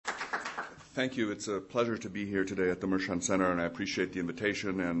Thank you. It's a pleasure to be here today at the Mershon Center, and I appreciate the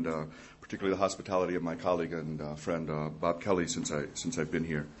invitation and particularly the hospitality of my colleague and friend Bob Kelly since I've been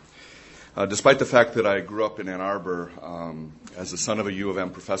here. Despite the fact that I grew up in Ann Arbor as the son of a U of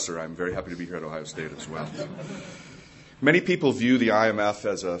M professor, I'm very happy to be here at Ohio State as well. Many people view the IMF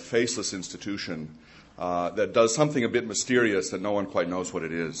as a faceless institution that does something a bit mysterious that no one quite knows what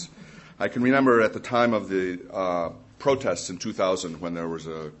it is. I can remember at the time of the protests in 2000 when there was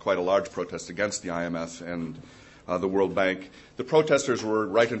quite a large protest against the IMF and the World Bank. The protesters were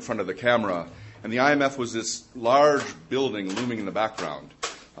right in front of the camera, and the IMF was this large building looming in the background.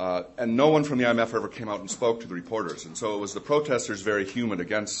 And no one from the IMF ever came out and spoke to the reporters. And so it was the protesters very human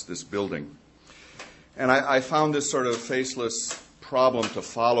against this building. And I found this sort of faceless problem to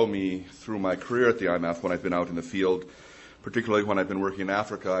follow me through my career at the IMF when I've been out in the field, particularly when I've been working in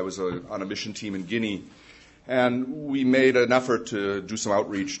Africa. I was on a mission team in Guinea, and we made an effort to do some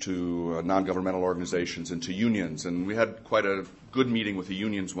outreach to non-governmental organizations and to unions. And we had quite a good meeting with the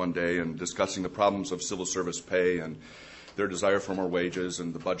unions one day and discussing the problems of civil service pay and their desire for more wages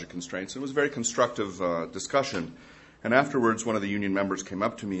and the budget constraints. It was a very constructive discussion. And afterwards, one of the union members came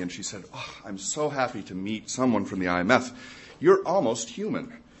up to me and she said, "Oh, I'm so happy to meet someone from the IMF. You're almost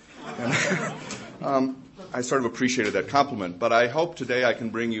human." And I sort of appreciated that compliment. But I hope today I can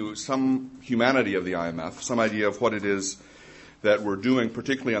bring you some humanity of the IMF, some idea of what it is that we're doing,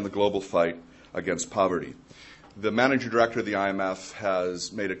 particularly on the global fight against poverty. The managing director of the IMF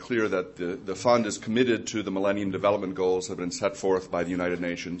has made it clear that the fund is committed to the Millennium Development Goals that have been set forth by the United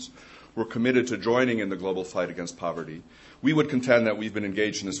Nations. We're committed to joining in the global fight against poverty. We would contend that we've been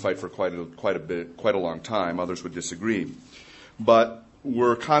engaged in this fight for quite a long time. Others would disagree. But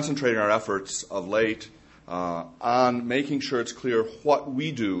we're concentrating our efforts of late on making sure it's clear what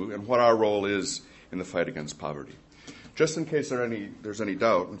we do and what our role is in the fight against poverty. Just in case there's any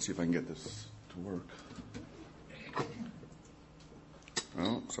doubt, let's see if I can get this to work.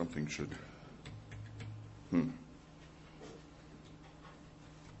 Well, something should.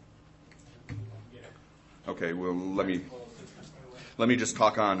 Okay, well, let me just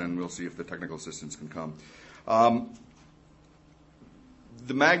talk on, and we'll see if the technical assistants can come.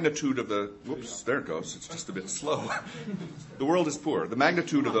 The magnitude of the whoops, there it goes. It's just a bit slow. The world is poor. The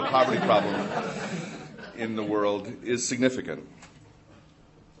magnitude of the poverty problem in the world is significant.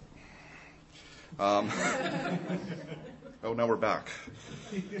 Oh, now we're back.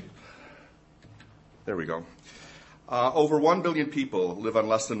 There we go. Over 1 billion people live on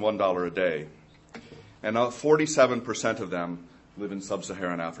less than $1 a day, and 47% of them live in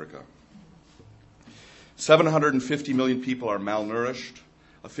sub-Saharan Africa. 750 million people are malnourished.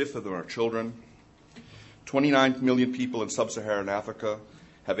 A fifth of them are children. 29 million people in sub-Saharan Africa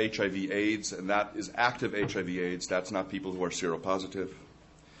have HIV/AIDS, and that is active HIV/AIDS. That's not people who are seropositive.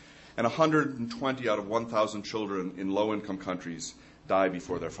 And 120 out of 1,000 children in low-income countries die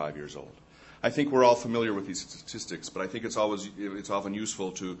before they're 5 years old. I think we're all familiar with these statistics, but I think it's often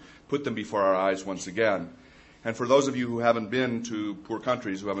useful to put them before our eyes once again. And for those of you who haven't been to poor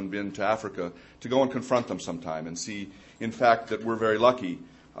countries, who haven't been to Africa, to go and confront them sometime and see, in fact, that we're very lucky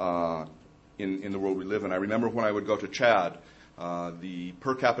in the world we live in. I remember when I would go to Chad, the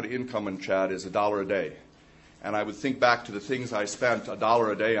per capita income in Chad is $1 a day. And I would think back to the things I spent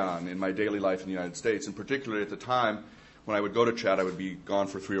 $1 a day on in my daily life in the United States, and particularly at the time when I would go to Chad, I would be gone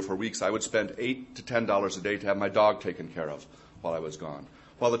for 3 or 4 weeks. I would spend $8 to $10 a day to have my dog taken care of while I was gone,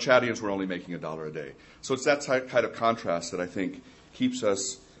 while the Chadians were only making $1 a day. So it's that kind of contrast that I think keeps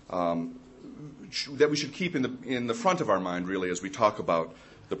us, that we should keep in the front of our mind, really, as we talk about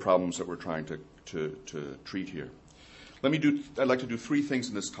the problems that we're trying to treat here. I'd like to do 3 things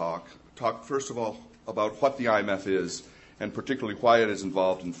in this talk. Talk, first of all, about what the IMF is, and particularly why it is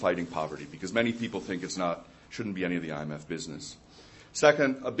involved in fighting poverty, because many people think shouldn't be any of the IMF business.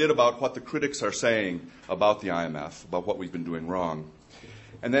 Second, a bit about what the critics are saying about the IMF, about what we've been doing wrong.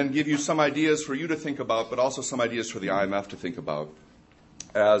 And then give you some ideas for you to think about, but also some ideas for the IMF to think about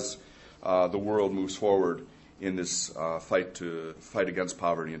as the world moves forward in this fight against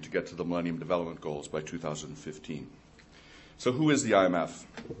poverty and to get to the Millennium Development Goals by 2015. So who is the IMF?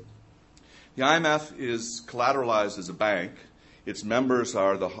 The IMF is collateralized as a bank. Its members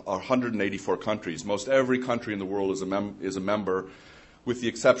are 184 countries. Most every country in the world is a member, with the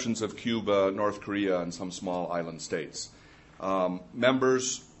exceptions of Cuba, North Korea, and some small island states.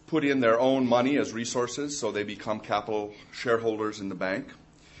 Members put in their own money as resources, so they become capital shareholders in the bank.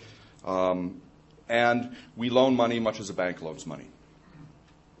 And we loan money much as a bank loans money.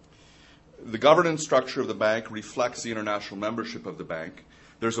 The governance structure of the bank reflects the international membership of the bank.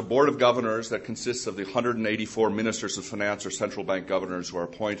 There's a board of governors that consists of the 184 ministers of finance or central bank governors who are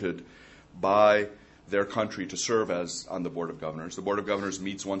appointed by their country to serve as on the Board of Governors. The Board of Governors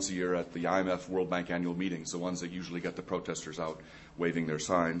meets once a year at the IMF World Bank annual meetings, the ones that usually get the protesters out waving their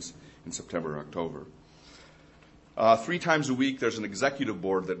signs in September or October. 3 times a week, there's an executive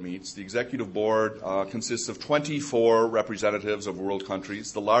board that meets. The executive board consists of 24 representatives of world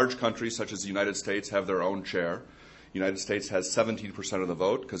countries. The large countries, such as the United States, have their own chair. The United States has 17% of the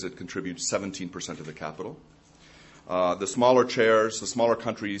vote because it contributes 17% of the capital. The smaller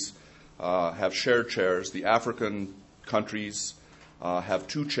countries have shared chairs. The African countries have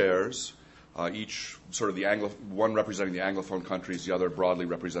 2 chairs, each sort of one representing the Anglophone countries, the other broadly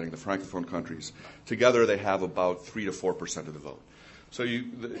representing the Francophone countries. Together, they have about 3 to 4% of the vote. So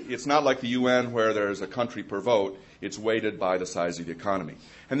it's not like the UN where there's a country per vote. It's weighted by the size of the economy.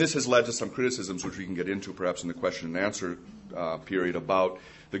 And this has led to some criticisms, which we can get into perhaps in the question and answer period, about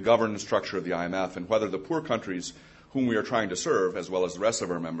the governance structure of the IMF and whether the poor countries whom we are trying to serve, as well as the rest of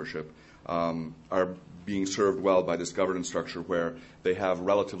our membership, are being served well by this governance structure where they have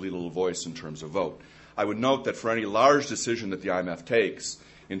relatively little voice in terms of vote. I would note that for any large decision that the IMF takes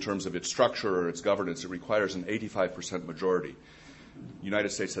in terms of its structure or its governance, it requires an 85% majority. The United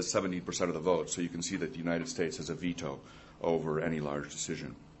States has 70% of the vote, so you can see that the United States has a veto over any large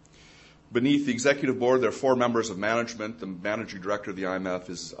decision. Beneath the executive board, there are 4 members of management. The managing director of the IMF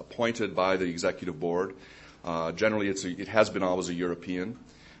is appointed by the executive board. Generally, it has been always a European.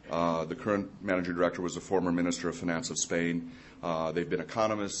 The current managing director was a former minister of finance of Spain. They've been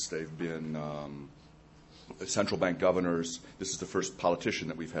economists. They've been central bank governors. This is the first politician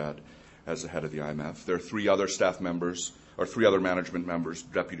that we've had as the head of the IMF. There are 3 other staff members, or 3 other management members,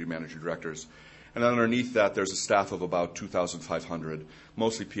 deputy managing directors. And underneath that, there's a staff of about 2,500,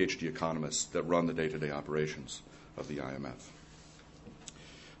 mostly PhD economists that run the day-to-day operations of the IMF.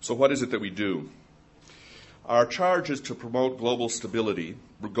 So what is it that we do? Our charge is to promote global stability,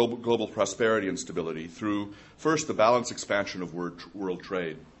 global prosperity and stability through, first, the balanced expansion of world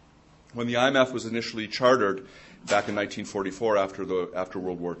trade. When the IMF was initially chartered back in 1944 after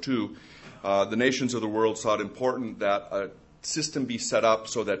World War II, the nations of the world saw it important that a system be set up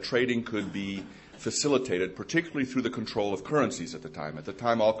so that trading could be facilitated, particularly through the control of currencies at the time. At the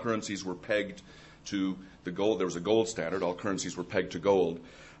time, all currencies were pegged to the gold. There was a gold standard. All currencies were pegged to gold.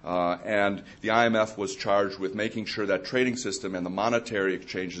 And the IMF was charged with making sure that trading system and the monetary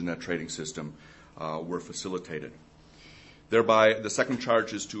exchanges in that trading system were facilitated. Thereby, the second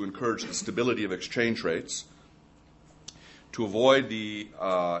charge is to encourage the stability of exchange rates, to avoid the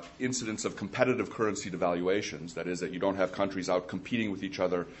incidence of competitive currency devaluations, that is, that you don't have countries out competing with each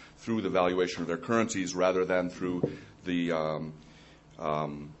other through the valuation of their currencies rather than through the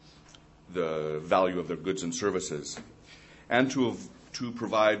value of their goods and services, and to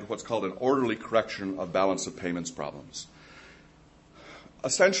provide what's called an orderly correction of balance of payments problems.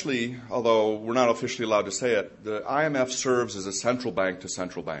 Essentially, although we're not officially allowed to say it, the IMF serves as a central bank to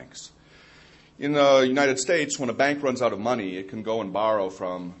central banks. In the United States, when a bank runs out of money, it can go and borrow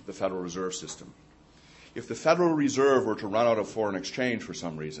from the Federal Reserve System. If the Federal Reserve were to run out of foreign exchange for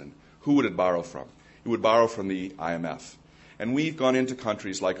some reason, who would it borrow from? It would borrow from the IMF. And we've gone into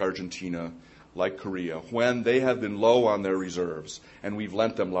countries like Argentina, like Korea, when they have been low on their reserves, and we've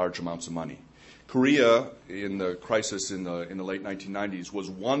lent them large amounts of money. Korea, in the crisis in the late 1990s, was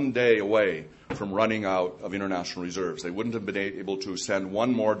 1 day away from running out of international reserves. They wouldn't have been able to send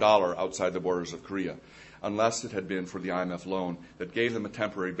 $1 more outside the borders of Korea unless it had been for the IMF loan that gave them a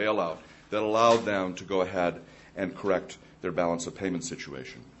temporary bailout that allowed them to go ahead and correct their balance of payment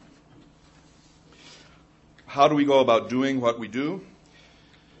situation. How do we go about doing what we do?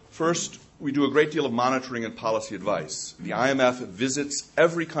 First, we do a great deal of monitoring and policy advice. The IMF visits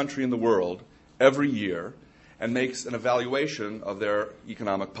every country in the world every year and makes an evaluation of their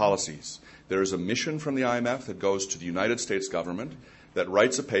economic policies. There is a mission from the IMF that goes to the United States government that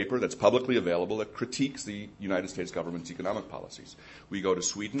writes a paper that's publicly available that critiques the United States government's economic policies. We go to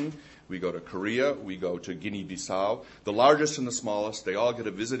Sweden, we go to Korea, we go to Guinea-Bissau. The largest and the smallest, they all get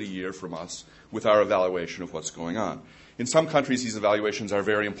a visit a year from us with our evaluation of what's going on. In some countries, these evaluations are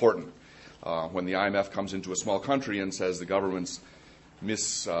very important. When the IMF comes into a small country and says the government's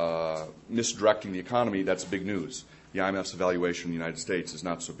misdirecting the economy, that's big news. The IMF's evaluation in the United States is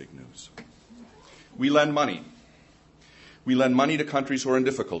not so big news. We lend money. We lend money to countries who are in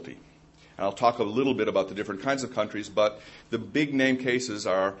difficulty. And I'll talk a little bit about the different kinds of countries, but the big name cases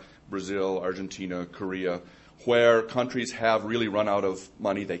are Brazil, Argentina, Korea, where countries have really run out of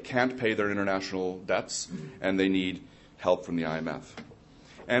money. They can't pay their international debts, and they need help from the IMF.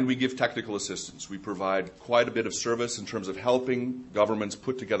 And we give technical assistance. We provide quite a bit of service in terms of helping governments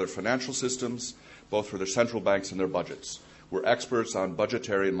put together financial systems, both for their central banks and their budgets. We're experts on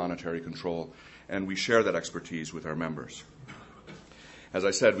budgetary and monetary control, and we share that expertise with our members. As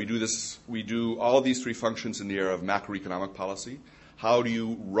I said, we do all of these three functions in the area of macroeconomic policy. How do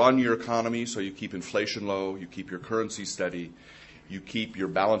you run your economy so you keep inflation low, you keep your currency steady, you keep your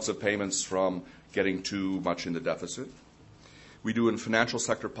balance of payments from getting too much in the deficit? We do in financial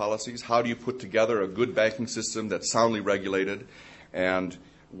sector policies. How do you put together a good banking system that's soundly regulated and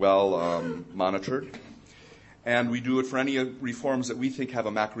well monitored? And we do it for any reforms that we think have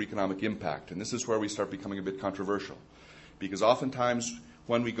a macroeconomic impact. And this is where we start becoming a bit controversial. Because oftentimes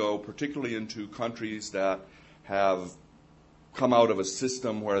when we go particularly into countries that have come out of a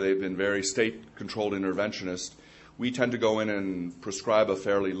system where they've been very state-controlled interventionist, we tend to go in and prescribe a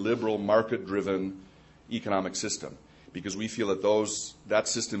fairly liberal, market-driven economic system because we feel that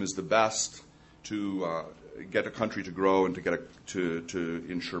system is the best to get a country to grow and to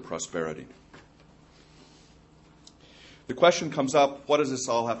ensure prosperity. The question comes up, what does this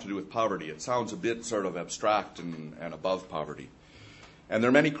all have to do with poverty? It sounds a bit sort of abstract and above poverty. And there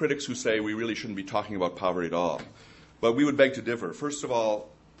are many critics who say we really shouldn't be talking about poverty at all. But we would beg to differ. First of all,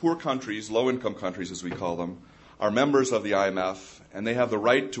 poor countries, low-income countries as we call them, are members of the IMF, and they have the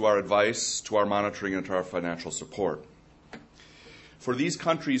right to our advice, to our monitoring, and to our financial support. For these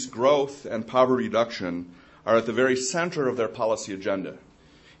countries, growth and poverty reduction are at the very center of their policy agenda.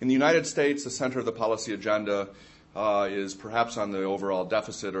 In the United States, the center of the policy agenda is perhaps on the overall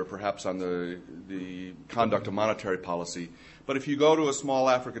deficit or perhaps on the conduct of monetary policy. But if you go to a small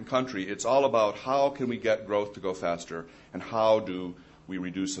African country, it's all about how can we get growth to go faster and how do we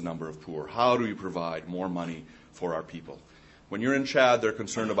reduce the number of poor? How do we provide more money for our people? When you're in Chad, they're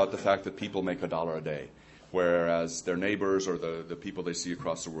concerned about the fact that people make $1 a day, whereas their neighbors or the people they see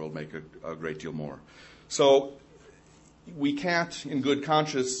across the world make a great deal more. So we can't, in good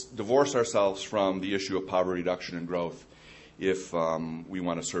conscience, divorce ourselves from the issue of poverty reduction and growth if we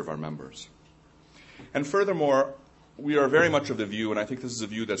want to serve our members. And furthermore, we are very much of the view, and I think this is a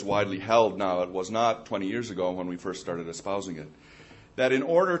view that's widely held now, it was not 20 years ago when we first started espousing it, that in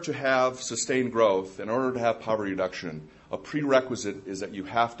order to have sustained growth, in order to have poverty reduction, a prerequisite is that you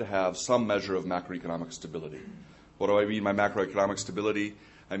have to have some measure of macroeconomic stability. What do I mean by macroeconomic stability?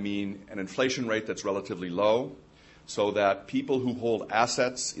 I mean an inflation rate that's relatively low, so that people who hold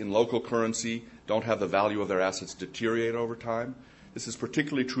assets in local currency don't have the value of their assets deteriorate over time. This is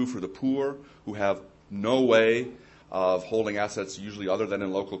particularly true for the poor who have no way of holding assets usually other than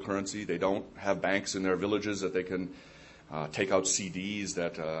in local currency. They don't have banks in their villages that they can take out CDs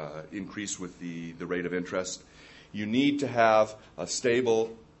that increase with the rate of interest. You need to have a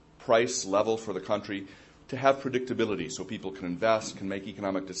stable price level for the country to have predictability so people can invest, can make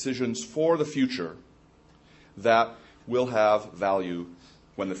economic decisions for the future that will have value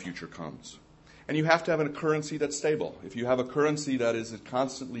when the future comes. And you have to have a currency that's stable. If you have a currency that is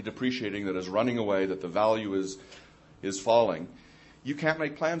constantly depreciating, that is running away, that the value is falling, you can't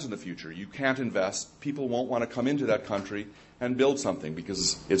make plans in the future. You can't invest. People won't want to come into that country and build something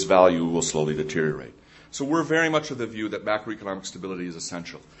because its value will slowly deteriorate. So we're very much of the view that macroeconomic stability is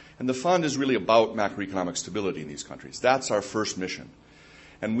essential. And the fund is really about macroeconomic stability in these countries. That's our first mission.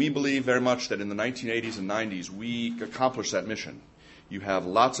 And we believe very much that in the 1980s and 90s, we accomplished that mission. You have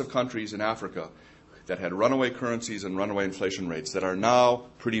lots of countries in Africa that had runaway currencies and runaway inflation rates that are now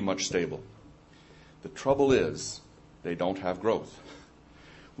pretty much stable. The trouble is they don't have growth.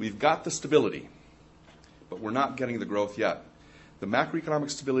 We've got the stability, but we're not getting the growth yet. The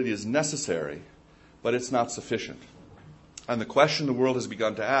macroeconomic stability is necessary, but it's not sufficient. And the question the world has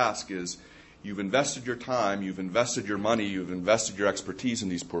begun to ask is, you've invested your time, you've invested your money, you've invested your expertise in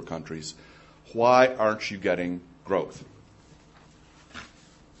these poor countries. Why aren't you getting growth?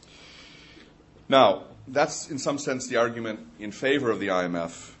 Now, that's in some sense the argument in favor of the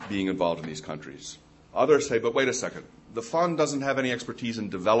IMF being involved in these countries. Others say, but wait a second, the fund doesn't have any expertise in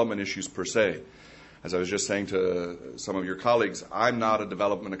development issues per se. As I was just saying to some of your colleagues, I'm not a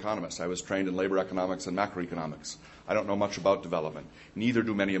development economist. I was trained in labor economics and macroeconomics. I don't know much about development. Neither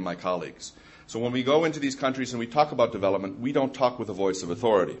do many of my colleagues. So when we go into these countries and we talk about development, we don't talk with a voice of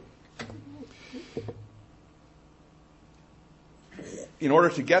authority. In order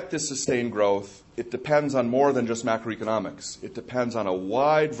to get this sustained growth, it depends on more than just macroeconomics. It depends on a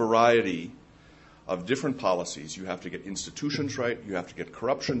wide variety of different policies. You have to get institutions right. You have to get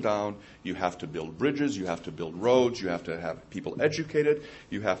corruption down. You have to build bridges. You have to build roads. You have to have people educated.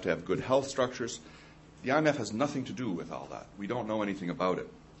 You have to have good health structures. The IMF has nothing to do with all that. We don't know anything about it.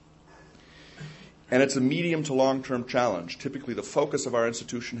 And it's a medium to long-term challenge. Typically, the focus of our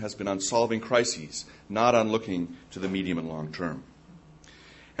institution has been on solving crises, not on looking to the medium and long term.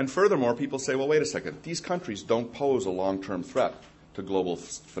 And furthermore, people say, well, wait a second, these countries don't pose a long-term threat to global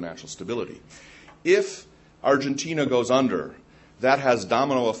financial stability. If Argentina goes under, that has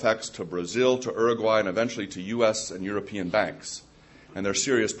domino effects to Brazil, to Uruguay, and eventually to U.S. and European banks. And there are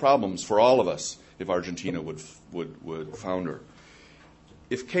serious problems for all of us if Argentina would founder.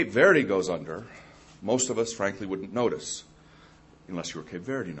 If Cape Verde goes under, most of us, frankly, wouldn't notice, unless you were Cape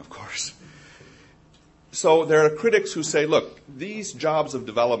Verdean, of course. So there are critics who say, look, these jobs of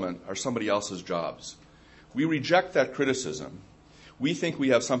development are somebody else's jobs. We reject that criticism. We think we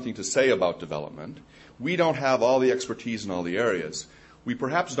have something to say about development. We don't have all the expertise in all the areas. We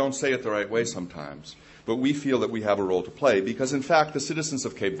perhaps don't say it the right way sometimes, but we feel that we have a role to play because, in fact, the citizens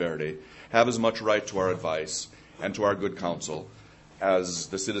of Cape Verde have as much right to our advice and to our good counsel as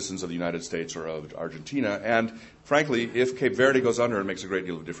the citizens of the United States or of Argentina. And, frankly, if Cape Verde goes under, it makes a great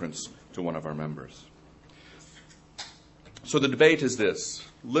deal of difference to one of our members. So the debate is this.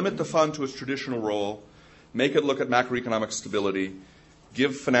 Limit the fund to its traditional role, make it look at macroeconomic stability,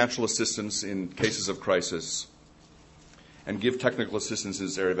 give financial assistance in cases of crisis, and give technical assistance in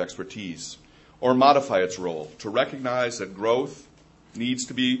its area of expertise, or modify its role to recognize that growth is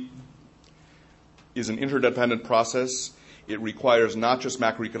an interdependent process. It requires not just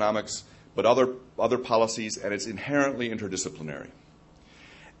macroeconomics, but other policies, and it's inherently interdisciplinary.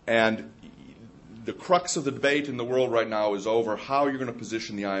 And the crux of the debate in the world right now is over how you're going to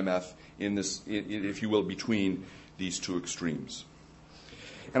position the IMF in this, if you will, between these two extremes.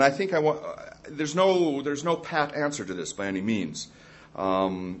 And I think there's no pat answer to this by any means.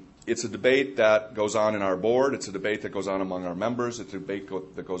 It's a debate that goes on in our board. It's a debate that goes on among our members. It's a debate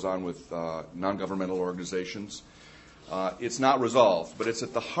that goes on with non-governmental organizations. It's not resolved, but it's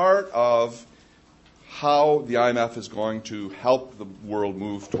at the heart of how the IMF is going to help the world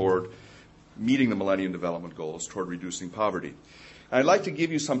move toward meeting the Millennium Development Goals, toward reducing poverty. And I'd like to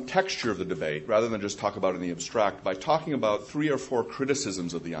give you some texture of the debate, rather than just talk about it in the abstract, by talking about 3 or 4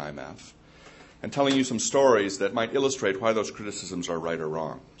 criticisms of the IMF and telling you some stories that might illustrate why those criticisms are right or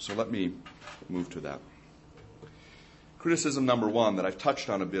wrong. So let me move to that. Criticism number 1 that I've touched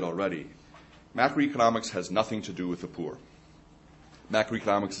on a bit already. Macroeconomics has nothing to do with the poor.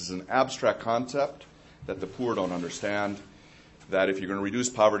 Macroeconomics is an abstract concept that the poor don't understand, that if you're going to reduce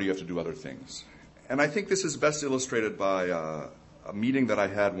poverty, you have to do other things. And I think this is best illustrated by a meeting that I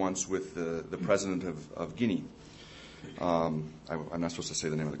had once with the president of Guinea. I'm not supposed to say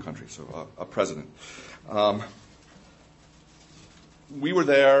the name of the country, so a president. We were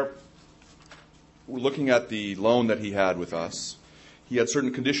there looking at the loan that he had with us. He had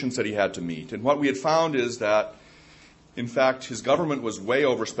certain conditions that he had to meet. And what we had found is that, in fact, his government was way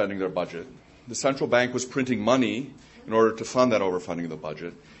overspending their budget. The central bank was printing money in order to fund that overfunding of the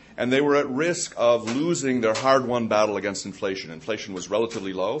budget. And they were at risk of losing their hard-won battle against inflation. Inflation was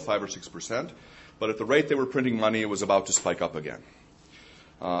relatively low, 5 or 6%, but at the rate they were printing money, it was about to spike up again.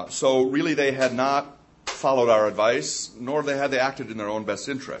 So really they had not followed our advice, nor had they acted in their own best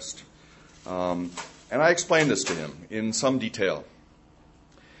interest. And I explained this to him in some detail.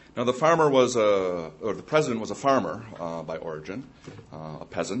 Now the president was a farmer by origin, a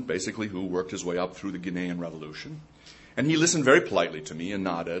peasant basically who worked his way up through the Guinean Revolution. And he listened very politely to me and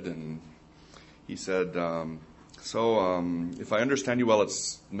nodded, and he said, if I understand you well,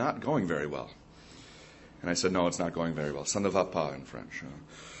 it's not going very well. And I said, no, it's not going very well. Ça ne va pas in French.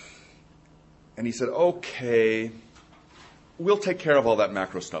 And he said, okay, we'll take care of all that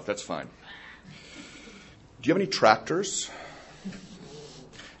macro stuff. That's fine. Do you have any tractors?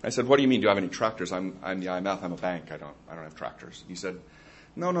 I said, what do you mean, do you have any tractors? I'm the IMF, I'm a bank, I don't have tractors. He said,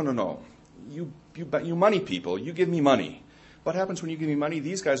 no. You money people, you give me money. What happens when you give me money?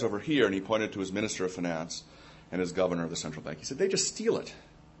 These guys over here, and he pointed to his Minister of Finance and his governor of the central bank. He said, they just steal it.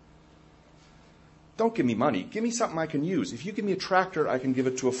 Don't give me money. Give me something I can use. If you give me a tractor, I can give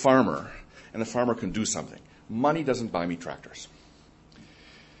it to a farmer, and the farmer can do something. Money doesn't buy me tractors.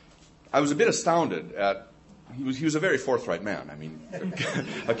 I was a bit astounded at, he was a very forthright man. I mean,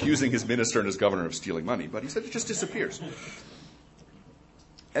 accusing his minister and his governor of stealing money. But he said it just disappears.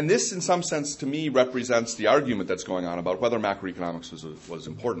 And this, in some sense, to me, represents the argument that's going on about whether macroeconomics was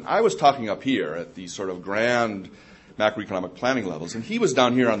important. I was talking up here at these sort of grand macroeconomic planning levels, and he was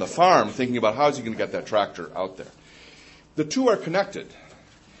down here on the farm thinking about how is he going to get that tractor out there. The two are connected.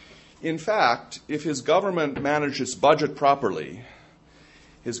 In fact, if his government managed its budget properly,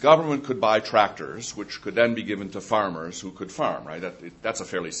 his government could buy tractors, which could then be given to farmers who could farm, right? That's a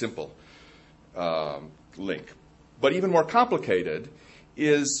fairly simple link. But even more complicated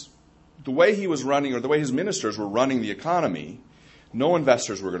is the way he was running, or the way his ministers were running the economy. No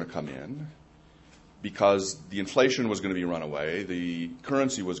investors were going to come in. because the inflation was going to be runaway, the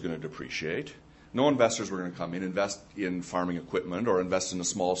currency was going to depreciate. No investors were going to come in, invest in farming equipment or invest in a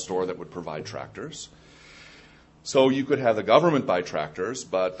small store that would provide tractors. So you could have the government buy tractors,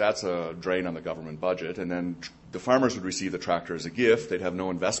 but that's a drain on the government budget. And then the farmers would receive the tractor as a gift. They'd have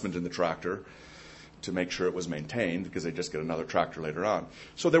no investment in the tractor to make sure it was maintained because they'd just get another tractor later on.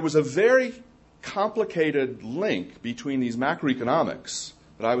 So there was a very complicated link between these macroeconomics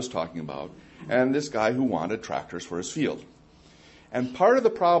that I was talking about and this guy who wanted tractors for his field. And part of the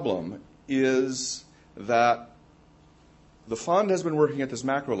problem is that the fund has been working at this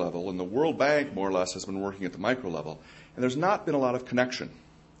macro level, and the World Bank, more or less, has been working at the micro level, and there's not been a lot of connection.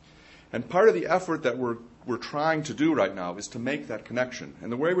 And part of the effort that we're trying to do right now is to make that connection.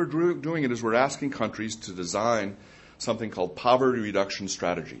 And the way we're doing it is we're asking countries to design something called poverty reduction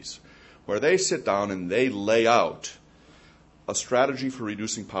strategies, where they sit down and they lay out a strategy for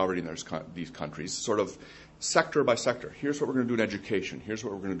reducing poverty in these countries, sort of sector by sector. Here's what we're going to do in education. Here's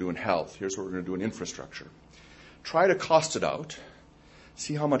what we're going to do in health. Here's what we're going to do in infrastructure. Try to cost it out,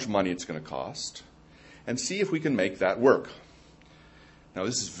 see how much money it's going to cost, and see if we can make that work. Now,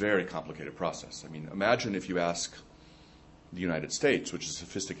 this is a very complicated process. I mean, imagine if you ask the United States, which is a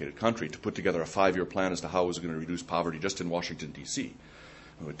sophisticated country, to put together a 5-year plan as to how it was going to reduce poverty just in Washington, D.C.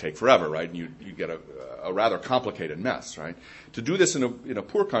 It would take forever, right? And you get a rather complicated mess, right? To do this in a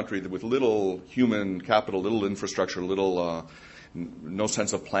poor country with little human capital, little infrastructure, no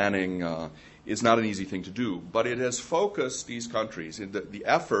sense of planning, is not an easy thing to do. But it has focused these countries in the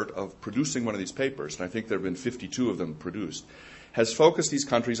effort of producing one of these papers, and I think there have been 52 of them produced, has focused these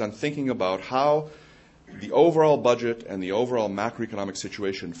countries on thinking about how the overall budget and the overall macroeconomic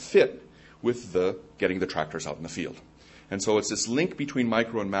situation fit with getting the tractors out in the field. And so it's this link between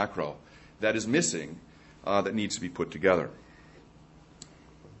micro and macro that is missing that needs to be put together.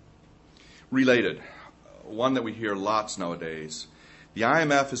 Related, one that we hear lots nowadays, the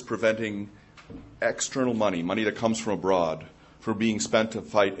IMF is preventing external money that comes from abroad, from being spent to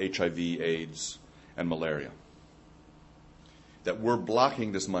fight HIV, AIDS, and malaria. That we're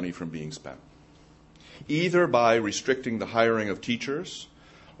blocking this money from being spent, either by restricting the hiring of teachers,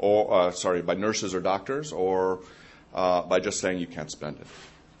 or by nurses or doctors, or by just saying you can't spend it.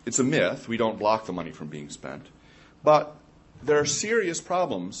 It's a myth. We don't block the money from being spent. But there are serious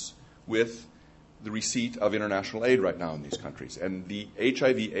problems with the receipt of international aid right now in these countries. And the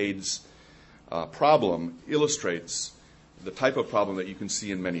HIV/AIDS problem illustrates the type of problem that you can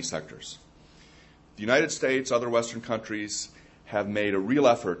see in many sectors. The United States, other Western countries, have made a real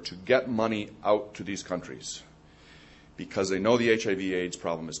effort to get money out to these countries because they know the HIV/AIDS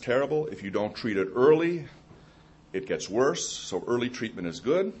problem is terrible. If you don't treat it early, it gets worse, so early treatment is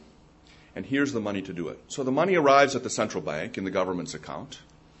good, and here's the money to do it. So the money arrives at the central bank in the government's account.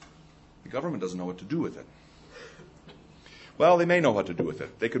 The government doesn't know what to do with it. Well, they may know what to do with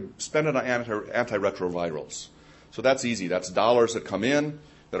it. They could spend it on antiretrovirals. So that's easy. That's dollars that come in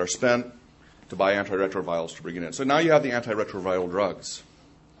that are spent to buy antiretrovirals to bring it in. So now you have the antiretroviral drugs.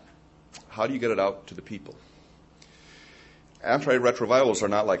 How do you get it out to the people? Antiretrovirals are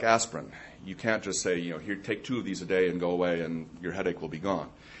not like aspirin. You can't just say, here, take 2 of these a day and go away and your headache will be gone.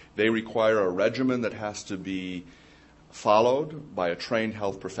 They require a regimen that has to be followed by a trained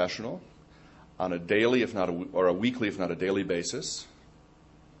health professional on a daily, or a weekly, if not a daily basis,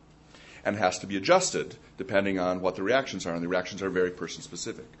 and has to be adjusted depending on what the reactions are, and the reactions are very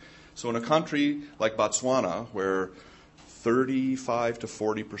person-specific. So in a country like Botswana, where 35 to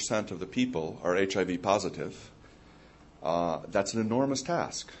 40% of the people are HIV positive, that's an enormous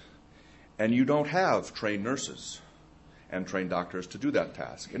task. And you don't have trained nurses and trained doctors to do that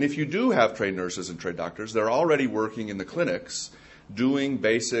task. And if you do have trained nurses and trained doctors, they're already working in the clinics doing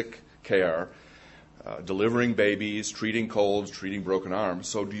basic care, delivering babies, treating colds, treating broken arms.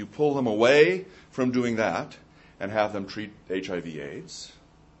 So do you pull them away from doing that and have them treat HIV/AIDS?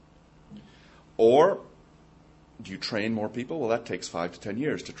 Or do you train more people? Well, that takes 5 to 10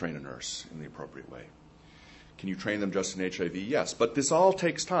 years to train a nurse in the appropriate way. Can you train them just in HIV? Yes. But this all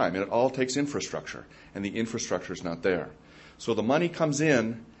takes time, and it all takes infrastructure, and the infrastructure is not there. So the money comes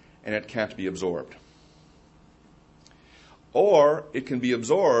in, and it can't be absorbed. Or it can be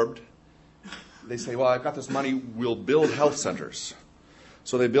absorbed. They say, well, I've got this money, we'll build health centers.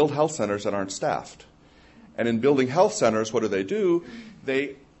 So they build health centers that aren't staffed. And in building health centers, what do?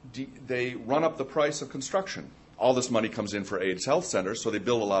 They run up the price of construction. All this money comes in for AIDS health centers, so they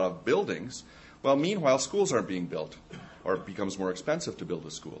build a lot of buildings. Well, meanwhile, schools aren't being built, or it becomes more expensive to build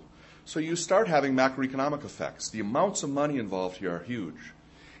a school. So you start having macroeconomic effects. The amounts of money involved here are huge.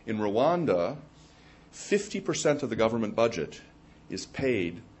 In Rwanda, 50% of the government budget is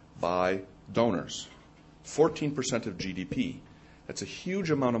paid by donors. 14% of GDP. That's a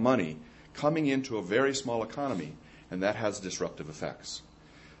huge amount of money coming into a very small economy, and that has disruptive effects.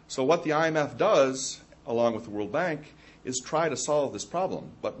 So what the IMF does, along with the World Bank, is try to solve this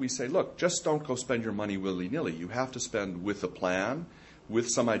problem. But we say, look, just don't go spend your money willy-nilly. You have to spend with a plan, with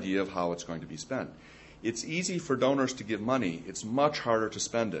some idea of how it's going to be spent. It's easy for donors to give money. It's much harder to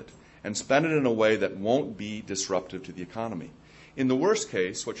spend it, and spend it in a way that won't be disruptive to the economy. In the worst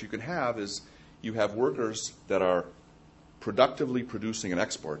case, what you can have is you have workers that are productively producing an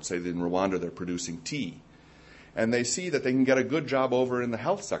export. Say in Rwanda they're producing tea. And they see that they can get a good job over in the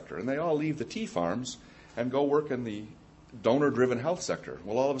health sector. And they all leave the tea farms and go work in the donor-driven health sector.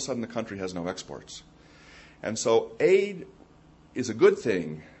 Well, all of a sudden the country has no exports. And so aid is a good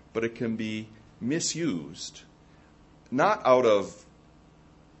thing, but it can be misused, not out of,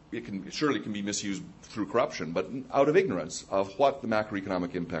 it surely can be misused through corruption, but out of ignorance of what the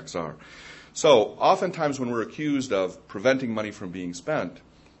macroeconomic impacts are. So oftentimes when we're accused of preventing money from being spent,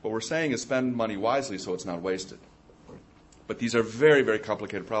 what we're saying is spend money wisely so it's not wasted. But these are very, very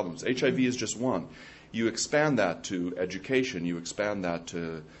complicated problems. HIV is just one. You expand that to education, you expand that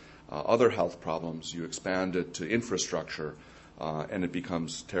to other health problems, you expand it to infrastructure, and it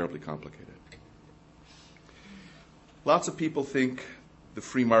becomes terribly complicated. Lots of people think the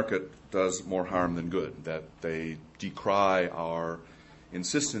free market does more harm than good, that they decry our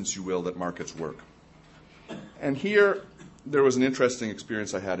insistence, you will, that markets work. And here, there was an interesting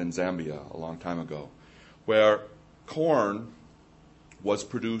experience I had in Zambia a long time ago, where corn was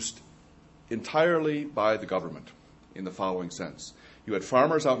produced entirely by the government in the following sense. You had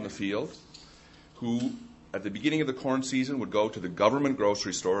farmers out in the field who, at the beginning of the corn season, would go to the government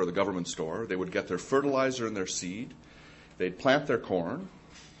grocery store or the government store. They would get their fertilizer and their seed. They'd plant their corn.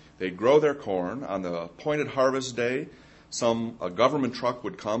 They'd grow their corn. On the appointed harvest day, a government truck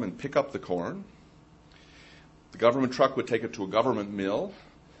would come and pick up the corn. The government truck would take it to a government mill.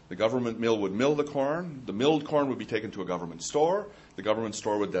 The government mill would mill the corn. The milled corn would be taken to a government store. The government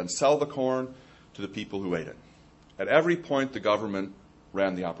store would then sell the corn to the people who ate it. At every point, the government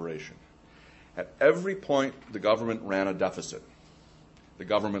ran the operation. At every point, the government ran a deficit. The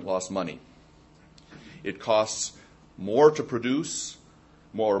government lost money. It costs more to produce,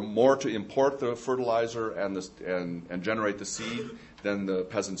 more to import the fertilizer and generate the seed than the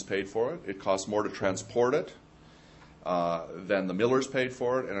peasants paid for it. It costs more to transport it than the millers paid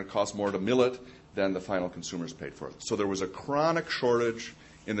for it, and it costs more to mill it than the final consumers paid for it. So there was a chronic shortage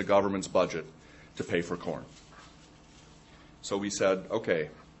in the government's budget to pay for corn. So we said, okay,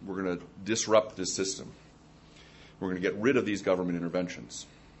 we're going to disrupt this system. We're going to get rid of these government interventions.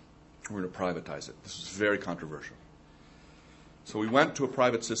 We're going to privatize it. This was very controversial. So we went to a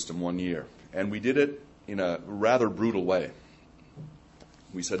private system one year, and we did it in a rather brutal way.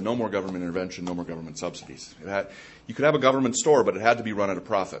 We said no more government intervention, no more government subsidies. You could have a government store, but it had to be run at a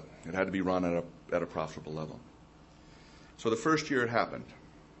profit. It had to be run at a profitable level. So the first year it happened.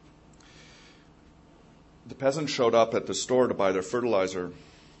 The peasants showed up at the store to buy their fertilizer.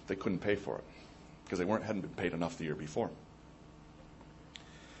 They couldn't pay for it because they hadn't been paid enough the year before.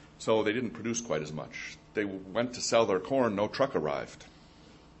 So they didn't produce quite as much. They went to sell their corn, no truck arrived.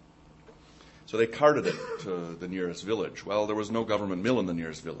 So they carted it to the nearest village. Well, there was no government mill in the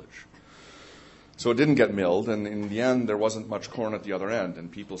nearest village. So it didn't get milled, and in the end, there wasn't much corn at the other end,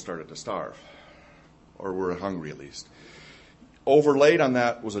 and people started to starve, or were hungry at least. Overlaid on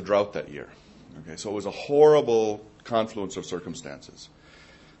that was a drought that year. Okay, so it was a horrible confluence of circumstances.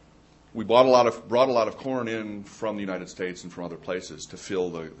 We brought a lot of corn in from the United States and from other places to fill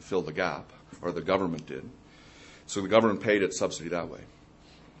the gap, or the government did. So the government paid its subsidy that way.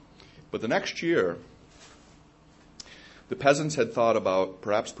 But the next year, the peasants had thought about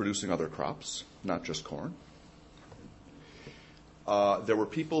perhaps producing other crops, not just corn. There were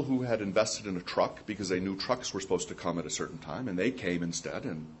people who had invested in a truck because they knew trucks were supposed to come at a certain time, and they came instead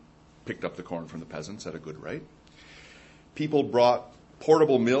and picked up the corn from the peasants at a good rate. People brought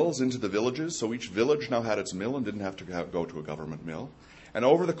portable mills into the villages, so each village now had its mill and didn't have to go to a government mill. And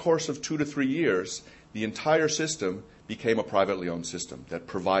over the course of 2 to 3 years, the entire system became a privately owned system that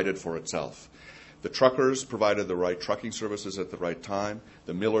provided for itself. The truckers provided the right trucking services at the right time.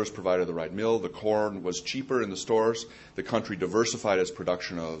 The millers provided the right mill. The corn was cheaper in the stores. The country diversified its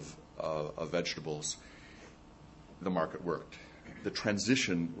production of vegetables. The market worked. The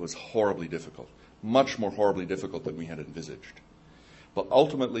transition was horribly difficult, much more horribly difficult than we had envisaged. But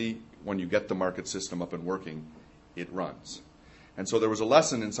ultimately, when you get the market system up and working, it runs. And so there was a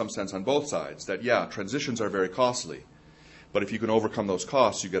lesson in some sense on both sides that, yeah, transitions are very costly, but if you can overcome those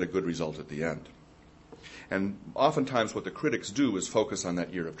costs, you get a good result at the end. And oftentimes what the critics do is focus on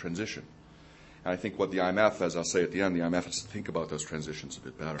that year of transition. And I think what the IMF, as I'll say at the end, the IMF has to think about those transitions a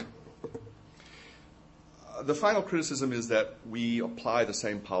bit better. The final criticism is that we apply the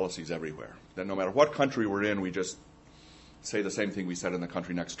same policies everywhere. That no matter what country we're in, we just say the same thing we said in the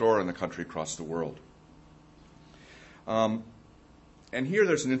country next door and the country across the world. And here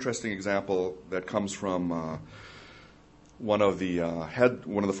there's an interesting example that comes from one of the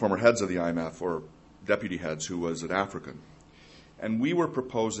former heads of the IMF, or deputy heads, who was an African. And we were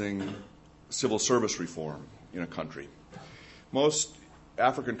proposing civil service reform in a country. Most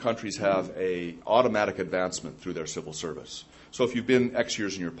African countries have an automatic advancement through their civil service. So if you've been X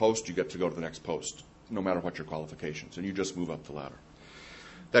years in your post, you get to go to the next post, no matter what your qualifications, and you just move up the ladder.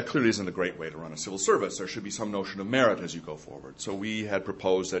 That clearly isn't a great way to run a civil service. There should be some notion of merit as you go forward. So we had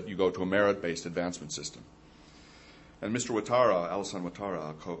proposed that you go to a merit-based advancement system. And Mr. Ouattara, Alassane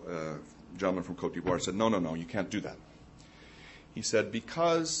Ouattara, a gentleman from Cote d'Ivoire, said, no, you can't do that. He said,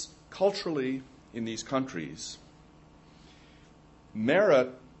 because culturally in these countries, merit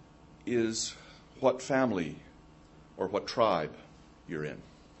is what family or what tribe you're in.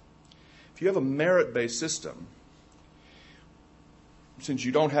 If you have a merit-based system, since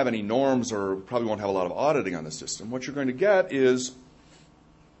you don't have any norms or probably won't have a lot of auditing on the system, what you're going to get is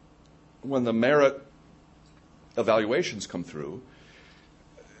when the merit evaluations come through,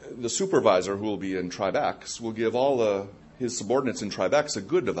 the supervisor, who will be in Tribe X, will give all his subordinates in Tribe X a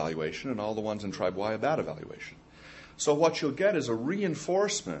good evaluation and all the ones in Tribe Y a bad evaluation. So what you'll get is a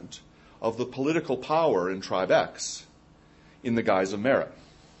reinforcement of the political power in Tribe X in the guise of merit.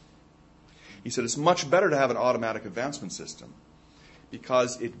 He said it's much better to have an automatic advancement system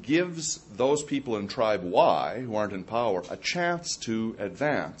because it gives those people in Tribe Y who aren't in power a chance to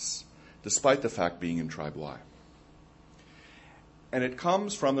advance despite the fact being in Tribe Y. And it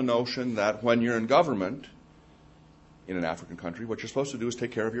comes from the notion that when you're in government in an African country, what you're supposed to do is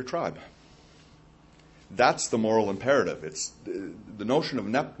take care of your tribe. That's the moral imperative. It's the notion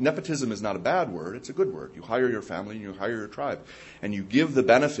of nepotism is not a bad word, it's a good word. You hire your family and you hire your tribe, and you give the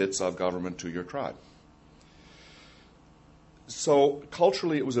benefits of government to your tribe. So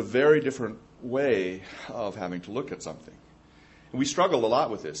culturally, it was a very different way of having to look at something. And we struggled a lot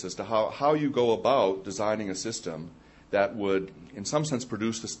with this as to how you go about designing a system that would, in some sense,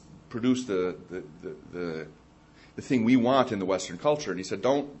 produce the thing we want in the Western culture. And he said,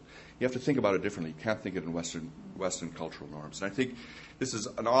 you have to think about it differently. You can't think it in Western cultural norms. And I think this is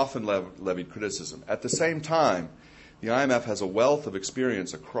an often levied criticism. At the same time, the IMF has a wealth of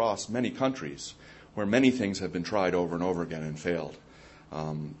experience across many countries where many things have been tried over and over again and failed.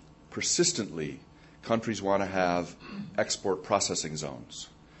 Persistently, countries want to have export processing zones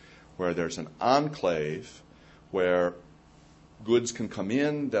where there's an enclave where goods can come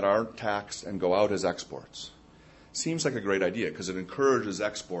in that aren't taxed and go out as exports. Seems like a great idea because it encourages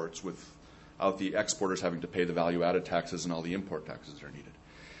exports without the exporters having to pay the value-added taxes and all the import taxes that are needed.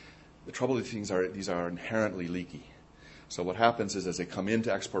 The trouble with these are inherently leaky. So what happens is as they come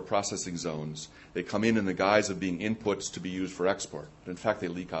into export processing zones, they come in the guise of being inputs to be used for export. But in fact, they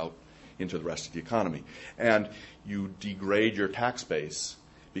leak out into the rest of the economy. And you degrade your tax base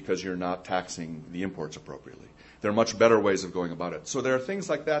because you're not taxing the imports appropriately. There are much better ways of going about it. So there are things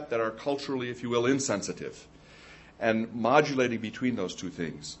like that that are culturally, if you will, insensitive. And modulating between those two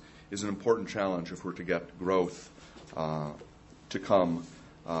things is an important challenge if we're to get growth to come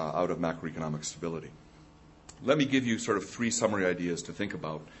out of macroeconomic stability. Let me give you sort of 3 summary ideas to think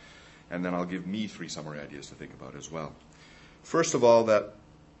about, and then I'll give me 3 summary ideas to think about as well. First of all, that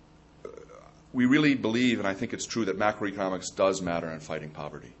we really believe, and I think it's true, that macroeconomics does matter in fighting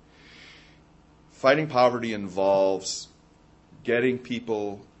poverty. Fighting poverty involves getting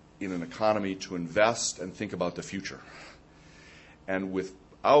people in an economy to invest and think about the future. And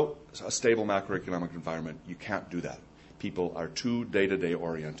without a stable macroeconomic environment, you can't do that. People are too day-to-day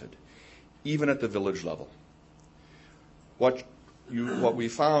oriented, even at the village level. What we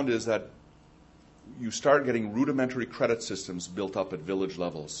found is that you start getting rudimentary credit systems built up at village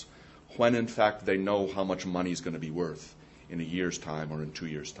levels when, in fact, they know how much money is going to be worth in a year's time or in 2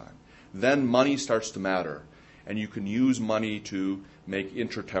 years' time. Then money starts to matter, and you can use money to make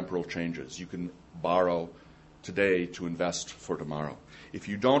intertemporal changes. You can borrow today to invest for tomorrow. If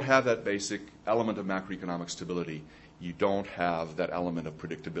you don't have that basic element of macroeconomic stability, you don't have that element of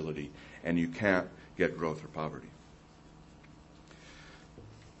predictability, and you can't get growth or poverty.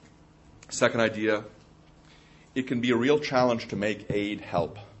 Second idea, it can be a real challenge to make aid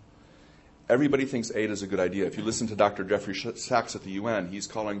help. Everybody thinks aid is a good idea. If you listen to Dr. Jeffrey Sachs at the UN, he's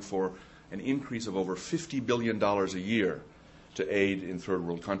calling for an increase of over $50 billion a year to aid in third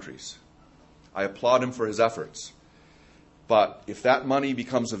world countries. I applaud him for his efforts. But if that money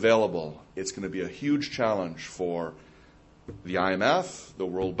becomes available, it's going to be a huge challenge for the IMF, the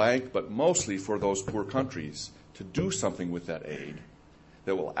World Bank, but mostly for those poor countries to do something with that aid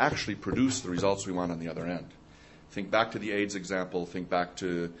that will actually produce the results we want on the other end. Think back to the AIDS example. Think back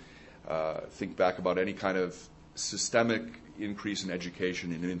about any kind of systemic increase in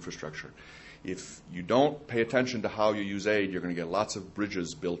education and in infrastructure. If you don't pay attention to how you use aid, you're going to get lots of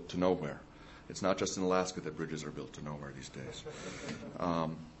bridges built to nowhere. It's not just in Alaska that bridges are built to nowhere these days.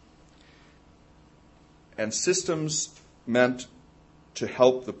 And systems meant to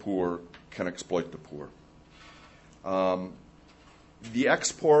help the poor can exploit the poor.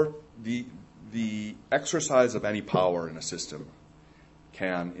 The exercise of any power in a system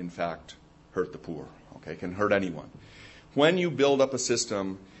can, in fact, hurt the poor, can hurt anyone. When you build up a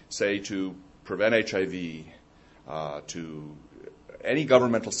system, say, to prevent HIV, to any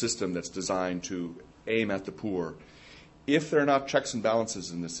governmental system that's designed to aim at the poor, if there are not checks and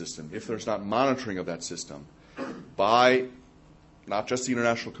balances in the system, if there's not monitoring of that system by not just the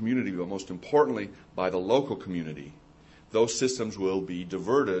international community, but most importantly, by the local community, those systems will be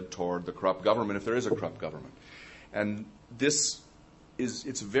diverted toward the corrupt government if there is a corrupt government. And it's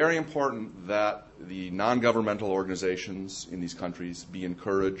very important that the non-governmental organizations in these countries be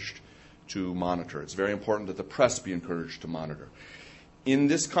encouraged to monitor. It's very important that the press be encouraged to monitor. In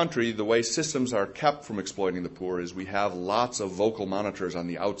this country, the way systems are kept from exploiting the poor is we have lots of vocal monitors on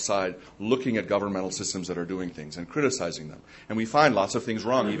the outside looking at governmental systems that are doing things and criticizing them. And we find lots of things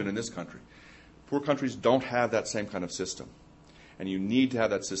wrong even in this country. Poor countries don't have that same kind of system. And you need to have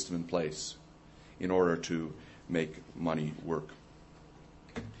that system in place in order to make money work.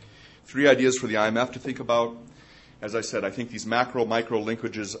 3 ideas for the IMF to think about. As I said, I think these macro-micro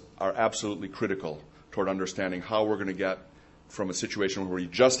linkages are absolutely critical toward understanding how we're going to get from a situation where we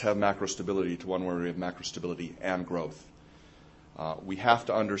just have macro stability to one where we have macro stability and growth. We have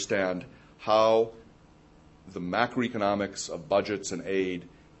to understand how the macroeconomics of budgets and aid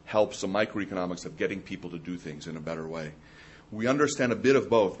helps the microeconomics of getting people to do things in a better way. We understand a bit of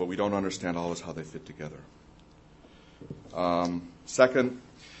both, but we don't understand always how they fit together. Second,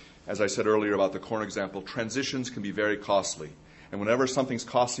 as I said earlier about the corn example, transitions can be very costly. And whenever something's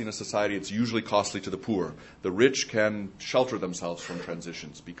costly in a society, it's usually costly to the poor. The rich can shelter themselves from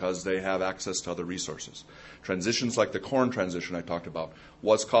transitions because they have access to other resources. Transitions like the corn transition I talked about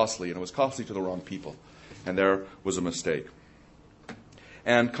was costly, and it was costly to the wrong people. And there was a mistake.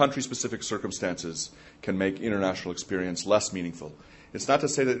 And country-specific circumstances can make international experience less meaningful. It's not to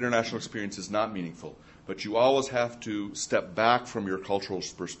say that international experience is not meaningful, but you always have to step back from your cultural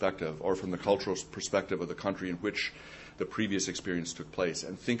perspective or from the cultural perspective of the country in which the previous experience took place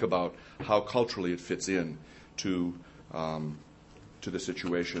and think about how culturally it fits in to the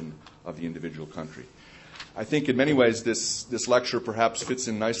situation of the individual country. I think in many ways this lecture perhaps fits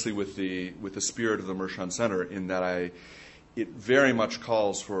in nicely with the spirit of the Mershon Center in that it very much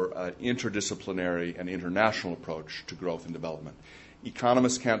calls for an interdisciplinary and international approach to growth and development.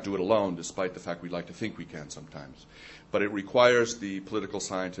 Economists can't do it alone, despite the fact we'd like to think we can sometimes. But it requires the political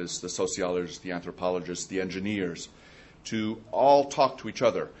scientists, the sociologists, the anthropologists, the engineers to all talk to each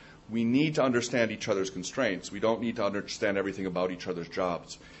other. We need to understand each other's constraints. We don't need to understand everything about each other's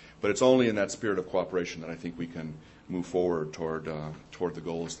jobs. But it's only in that spirit of cooperation that I think we can move forward toward the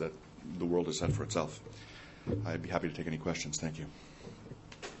goals that the world has set for itself. I'd be happy to take any questions. Thank you.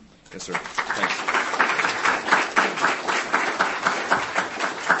 Yes, sir. Thanks.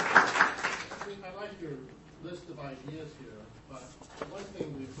 I like your list of ideas here, but one thing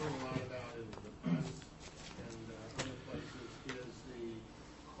we've heard a lot about in the press and other places is the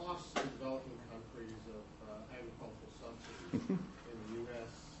costs to developing countries of agricultural subsidies in the U.S.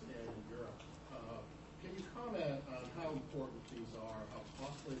 and in Europe. Can you comment on how important these are, how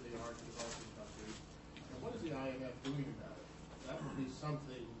costly they are to developing countries, and what is the IMF doing about it? That would be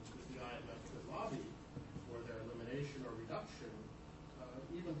something that the IMF could lobby for their elimination or reduction.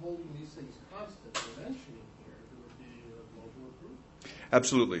 Even holding these things constant and mentioning here, it would be a global improvement.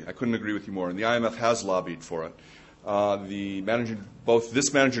 Absolutely. I couldn't agree with you more. And the IMF has lobbied for it. Both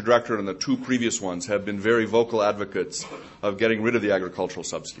this managing director and the 2 previous ones have been very vocal advocates of getting rid of the agricultural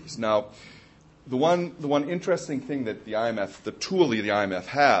subsidies. Now, the one interesting thing that the tool the IMF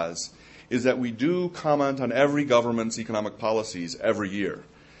has, is that we do comment on every government's economic policies every year.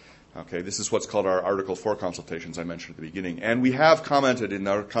 Okay, this is what's called our Article 4 consultations I mentioned at the beginning. And we have commented in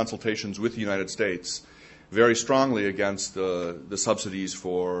our consultations with the United States very strongly against the subsidies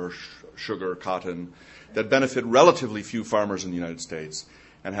for sugar, cotton, that benefit relatively few farmers in the United States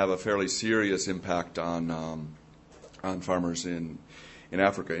and have a fairly serious impact on farmers in in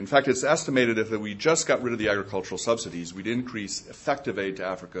Africa. In fact, it's estimated if we just got rid of the agricultural subsidies, we'd increase effective aid to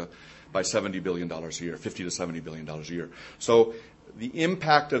Africa by $70 billion a year, $50 to $70 billion a year. So the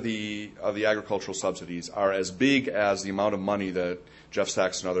impact of the agricultural subsidies are as big as the amount of money that Jeff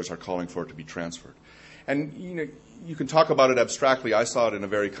Sachs and others are calling for to be transferred. And you can talk about it abstractly. I saw it in a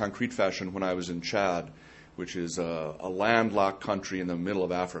very concrete fashion when I was in Chad, which is a landlocked country in the middle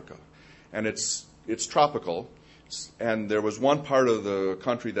of Africa. And it's tropical. And there was one part of the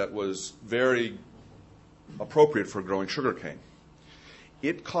country that was very appropriate for growing sugarcane.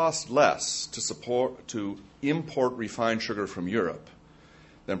 It cost less to import refined sugar from Europe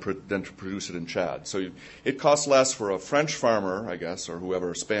than to produce it in Chad. So it costs less for a French farmer, I guess, or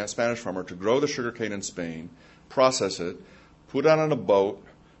whoever, a Spanish farmer, to grow the sugarcane in Spain, process it, put it on a boat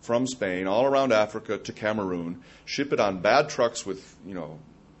from Spain all around Africa to Cameroon, ship it on bad trucks with,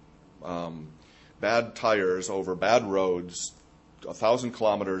 bad tires over bad roads, 1,000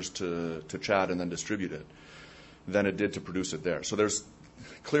 kilometers to Chad, and then distribute it, than it did to produce it there. So there's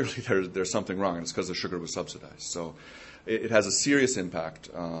something wrong, and it's because the sugar was subsidized. So it has a serious impact,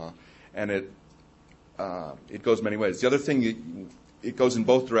 and it goes many ways. The other thing, it goes in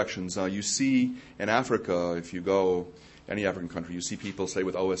both directions. You see in Africa, if you go any African country, you see people, say,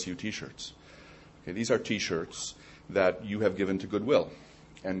 with OSU T-shirts. Okay, these are T-shirts that you have given to Goodwill,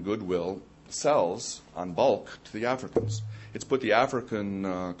 and Goodwill sells on bulk to the Africans. It's put the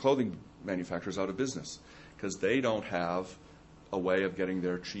African clothing manufacturers out of business because they don't have a way of getting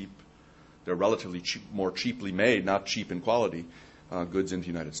their relatively cheap, more cheaply made, not cheap in quality, goods into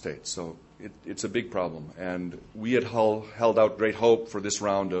the United States. So it's a big problem. And we had held out great hope for this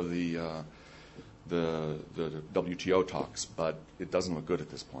round of the WTO talks, but it doesn't look good at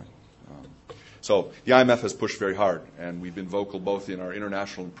this point. So the IMF has pushed very hard, and we've been vocal both in our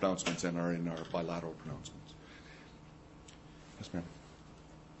international pronouncements and in our bilateral pronouncements. Yes, ma'am.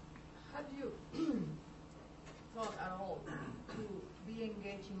 Have you thought at all to be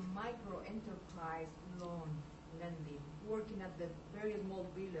engaged in micro-enterprise loan lending, working at the very small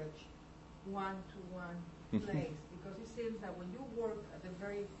village, one-to-one place? Because it seems that when you work at the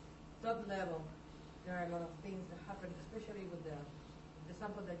very top level, there are a lot of things that happen, especially with the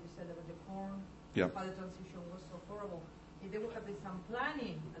example that you said about the corn, how the transition was so horrible. If there would have been some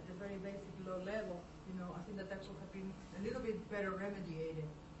planning at the very basic low level, I think that could have been a little bit better remediated.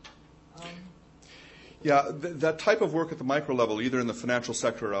 That type of work at the micro level, either in the financial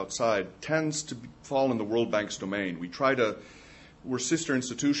sector or outside, tends to fall in the World Bank's domain. We're sister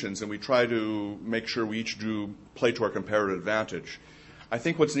institutions, and we try to make sure we each play to our comparative advantage. I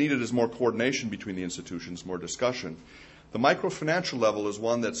think what's needed is more coordination between the institutions, more discussion. The microfinancial level is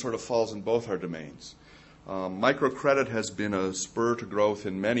one that sort of falls in both our domains. Microcredit has been a spur to growth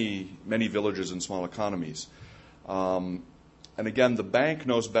in many, many villages and small economies. And again, the bank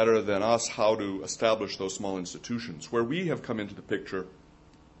knows better than us how to establish those small institutions. Where we have come into the picture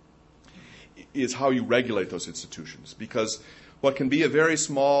is how you regulate those institutions. Because what can be a very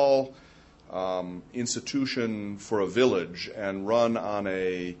small institution for a village and run on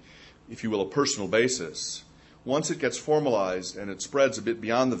a personal basis, once it gets formalized and it spreads a bit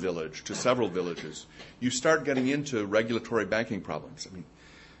beyond the village to several villages, you start getting into regulatory banking problems. I mean,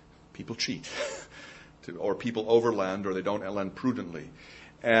 people cheat, or people overlend, or they don't lend prudently,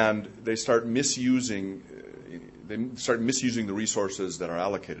 and they start misusing the resources that are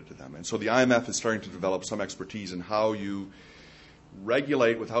allocated to them. And so the IMF is starting to develop some expertise in how you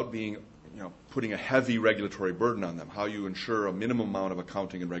regulate without putting a heavy regulatory burden on them, how you ensure a minimum amount of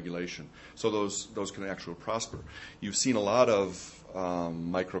accounting and regulation so those can actually prosper. You've seen a lot of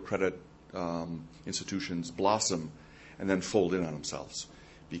microcredit institutions blossom and then fold in on themselves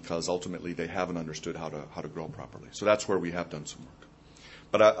because ultimately they haven't understood how to grow properly. So that's where we have done some work.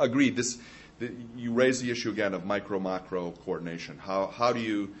 But I agree, you raise the issue again of micro-macro coordination. How do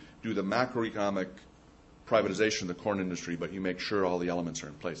you do the macroeconomic privatization of the corn industry, but you make sure all the elements are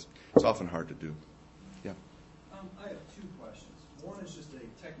in place? It's often hard to do. Yeah. I have two questions. One is just a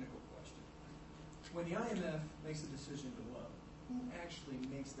technical question. When the IMF makes a decision to loan, who actually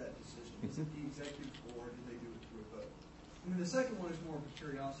makes that decision? Is it the executive board? Do they do it through a vote? And then the second one is more of a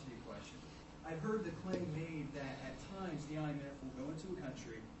curiosity question. I've heard the claim made that at times the IMF will go into a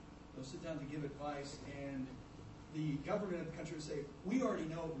country, they'll sit down to give advice, and the government of the country will say, we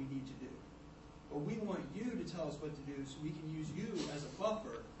already know what we need to do. But we want you to tell us what to do so we can use you as a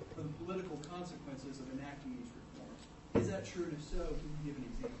buffer for the political consequences of enacting these reforms. Is that true? And if so, can you give an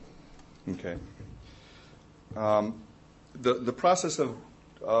example? Okay. The process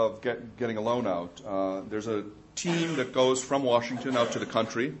of getting a loan out, there's a team that goes from Washington out to the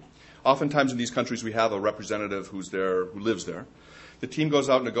country. Oftentimes in these countries we have a representative who lives there. The team goes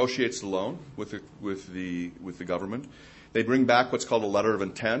out and negotiates the loan with the government. They bring back what's called a letter of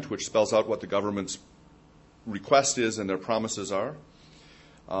intent, which spells out what the government's request is and their promises are.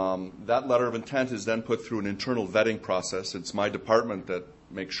 That letter of intent is then put through an internal vetting process. It's my department that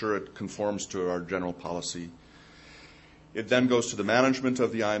makes sure it conforms to our general policy. It then goes to the management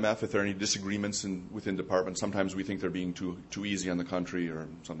of the IMF if there are any disagreements within departments. Sometimes we think they're being too easy on the country or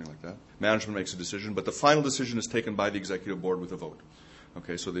something like that. Management makes a decision, but the final decision is taken by the executive board with a vote.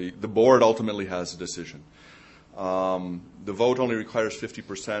 Okay, so the board ultimately has a decision. The vote only requires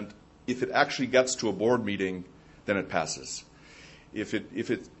 50%. If it actually gets to a board meeting, then it passes. If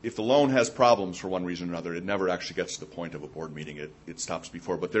the loan has problems for one reason or another, it never actually gets to the point of a board meeting. It stops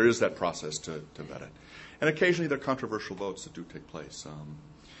before. But there is that process to vet it. And occasionally there are controversial votes that do take place.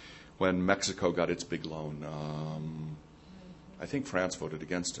 When Mexico got its big loan, I think France voted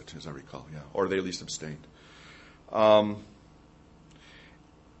against it, as I recall, yeah, or they at least abstained. There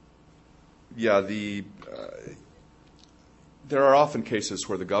are often cases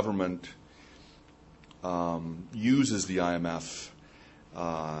where the government uses the IMF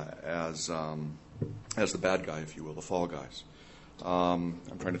as the bad guy, if you will, the fall guys. I'm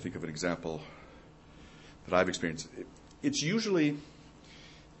trying to think of an example that I've experienced. It's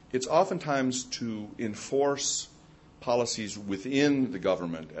oftentimes to enforce policies within the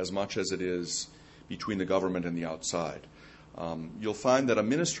government as much as it is between the government and the outside. You'll find that a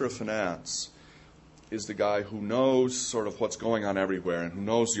minister of finance is the guy who knows sort of what's going on everywhere and who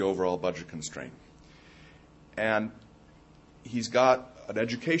knows the overall budget constraint. And he's got an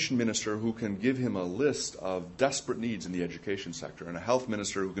education minister who can give him a list of desperate needs in the education sector and a health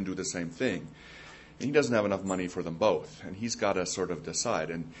minister who can do the same thing. And he doesn't have enough money for them both, and he's got to sort of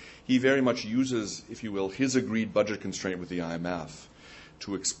decide. And he very much uses, if you will, his agreed budget constraint with the IMF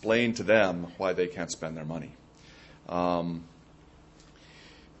to explain to them why they can't spend their money.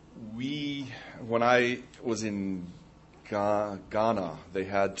 When I was in Ghana, they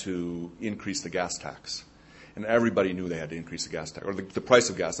had to increase the gas tax. And everybody knew they had to increase the gas tax, or the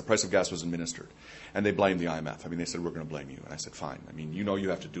price of gas. The price of gas was administered. And they blamed the IMF. I mean, they said, we're going to blame you. And I said, fine. I mean, you know you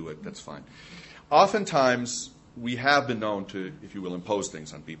have to do it. That's fine. Oftentimes, we have been known to, if you will, impose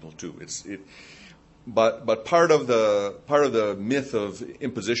things on people, too. But part of the myth of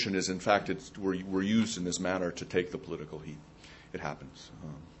imposition is, in fact, we're used in this manner to take the political heat. It happens.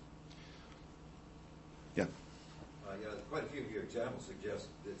 Quite a few of your examples suggest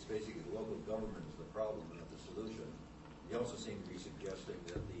that it's basically the local government is the problem, not the solution. You also seem to be suggesting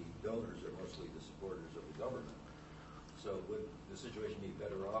that the donors are mostly the supporters of the government. So would the situation be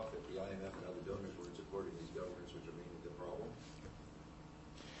better off if the IMF and other donors weren't supporting these governments, which are mainly the problem?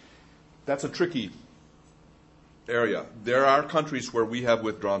 That's a tricky area. There are countries where we have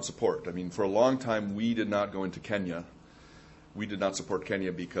withdrawn support. I mean, for a long time, we did not go into Kenya. We did not support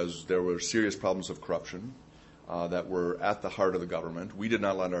Kenya because there were serious problems of corruption that were at the heart of the government. We did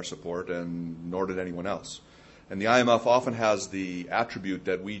not lend our support, and nor did anyone else. And the IMF often has the attribute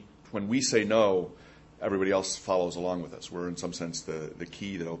that when we say no, everybody else follows along with us. We're, in some sense, the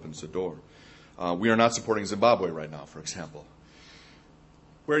key that opens the door. We are not supporting Zimbabwe right now, for example.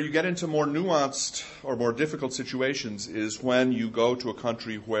 Where you get into more nuanced or more difficult situations is when you go to a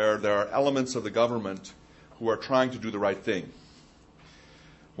country where there are elements of the government who are trying to do the right thing.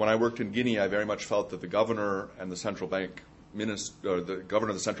 When I worked in Guinea, I very much felt that the governor and the central bank the governor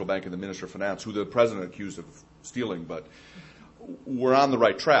of the central bank and the minister of finance, who the president accused of stealing, but were on the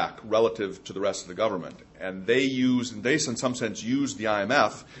right track relative to the rest of the government. And they in some sense, used the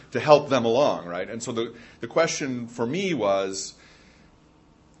IMF to help them along, right? And so the question for me was,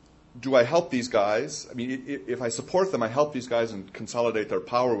 do I help these guys? I mean, if I support them, I help these guys and consolidate their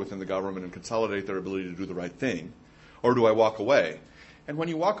power within the government and consolidate their ability to do the right thing, or do I walk away? And when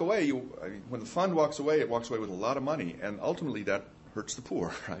you walk away, when the fund walks away, it walks away with a lot of money, and ultimately that hurts the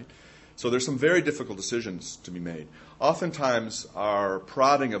poor, right? So there's some very difficult decisions to be made. Oftentimes, our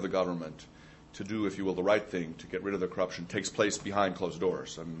prodding of the government to do, if you will, the right thing, to get rid of the corruption, takes place behind closed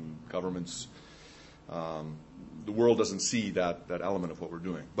doors. I mean, governments, the world doesn't see that element of what we're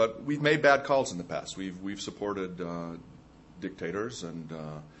doing. But we've made bad calls in the past. We've supported dictators, and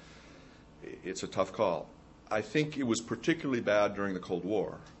it's a tough call. I think it was particularly bad during the Cold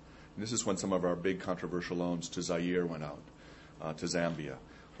War. And this is when some of our big controversial loans to Zaire went out, to Zambia,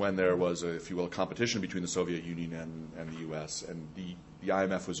 when there was, if you will, a competition between the Soviet Union and the U.S., and the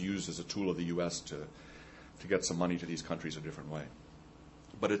IMF was used as a tool of the U.S. to get some money to these countries a different way.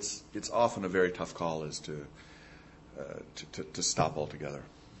 But it's often a very tough call as to stop altogether.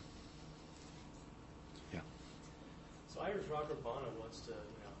 Yeah. So Irish rocker Bono wants to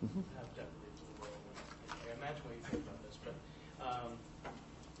have debt relief to the world. I imagine what you think about this, but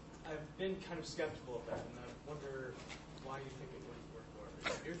I've been kind of skeptical of that, and I wonder why you think it wouldn't work, or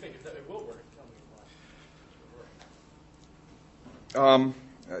if you think that it will work. Tell me why it would work.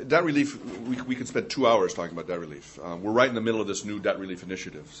 Debt relief, we could spend 2 hours talking about debt relief. We're right in the middle of this new debt relief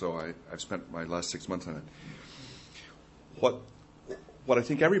initiative, so I've spent my last 6 months on it. What I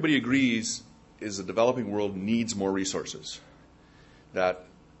think everybody agrees is the developing world needs more resources. That,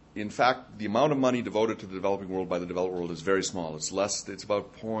 in fact, the amount of money devoted to the developing world by the developed world is very small. It's less. It's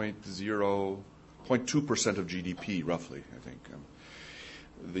about 0.2% of GDP, roughly, I think.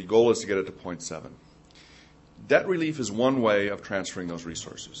 The goal is to get it to 0.7. Debt relief is one way of transferring those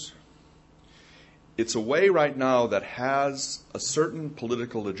resources. It's a way right now that has a certain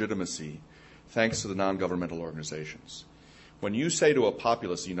political legitimacy thanks to the non-governmental organizations. When you say to a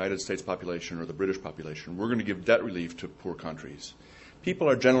populace, the United States population or the British population, we're going to give debt relief to poor countries, people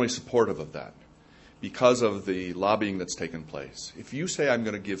are generally supportive of that because of the lobbying that's taken place. If you say, I'm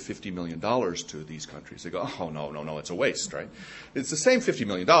going to give $50 million to these countries, they go, oh, no, it's a waste, right? It's the same $50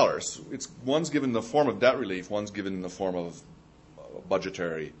 million. One's given in the form of debt relief, one's given in the form of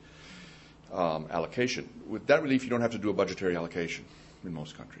budgetary allocation. With debt relief, you don't have to do a budgetary allocation in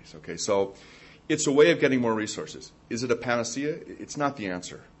most countries, okay? So it's a way of getting more resources. Is it a panacea? It's not the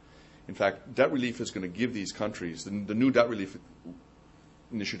answer. In fact, debt relief is going to give these countries, the new debt relief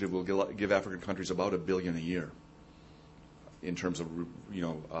initiative will give African countries about $1 billion a year in terms of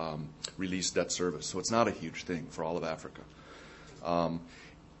released debt service. So it's not a huge thing for all of Africa. All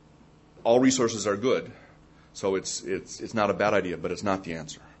resources are good, so it's not a bad idea, but it's not the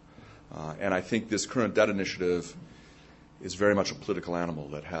answer. And I think this current debt initiative is very much a political animal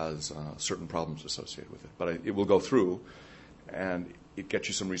that has certain problems associated with it. But it will go through, and it gets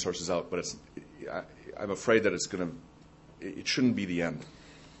you some resources out. But I'm afraid that it shouldn't be the end.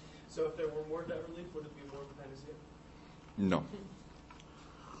 So if there were more debt relief, would it be more of a panacea? No.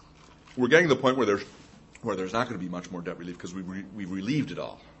 We're getting to the point where there's not going to be much more debt relief because we've relieved it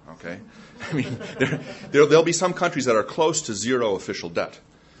all. Okay, I mean there'll be some countries that are close to zero official debt.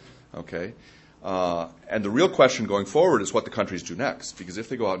 Okay, and the real question going forward is what the countries do next. Because if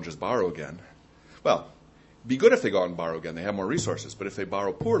they go out and just borrow again, well, it'd be good if they go out and borrow again. They have more resources. But if they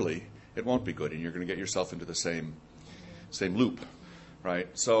borrow poorly, it won't be good, and you're going to get yourself into the same loop. Right?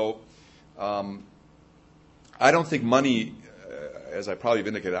 So I don't think money, as I probably have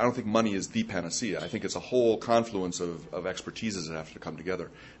indicated, I don't think money is the panacea. I think it's a whole confluence of expertises that have to come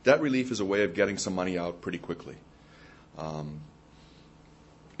together. Debt relief is a way of getting some money out pretty quickly.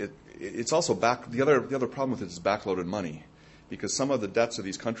 It's also the other problem with it is backloaded money, because some of the debts of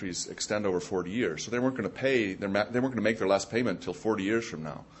these countries extend over 40 years. So they weren't going to make their last payment until 40 years from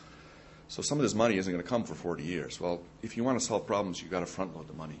now. So some of this money isn't going to come for 40 years. Well, if you want to solve problems, you've got to front load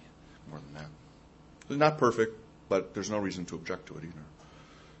the money more than that. It's not perfect, but there's no reason to object to it either.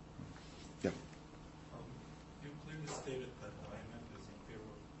 Yeah. You clearly stated that the IMF is in favor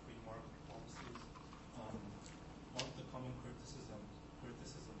of free market policies. One of the common criticisms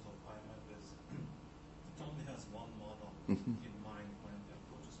of IMF is it only has one model in mind when it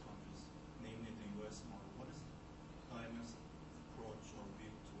approaches countries, namely the U.S. model. What is the IMF's approach or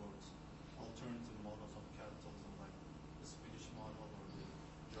view towards alternative models of capitalism, like the Swedish model or the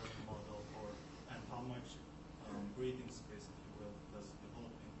German model, and how much breathing space, if you will, does a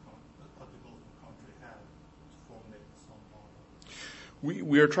developing country have to formulate its own model?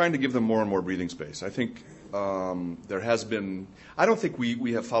 We are trying to give them more and more breathing space. I think there has been. I don't think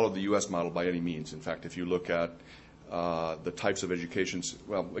we have followed the U.S. model by any means. In fact, if you look at the types of education,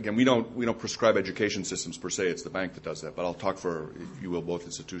 well, again, we don't prescribe education systems per se. It's the bank that does that. But I'll talk for, if you will, both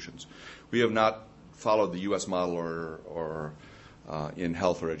institutions. We have not followed the U.S. model or in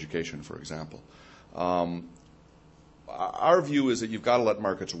health or education, for example. Our view is that you've got to let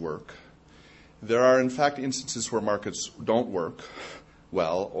markets work. There are, in fact, instances where markets don't work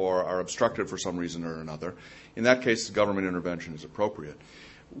well or are obstructed for some reason or another. In that case, government intervention is appropriate.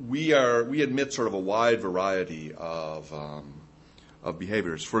 We admit sort of a wide variety of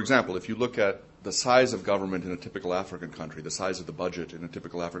behaviors. For example, if you look at the size of government in a typical African country, the size of the budget in a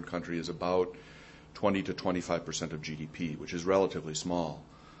typical African country is about 20 to 25% of GDP, which is relatively small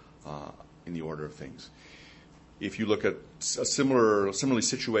in the order of things. If you look at a similarly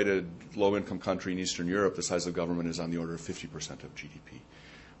situated low-income country in Eastern Europe, the size of government is on the order of 50% of GDP.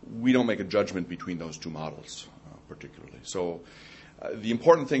 We don't make a judgment between those two models particularly. So the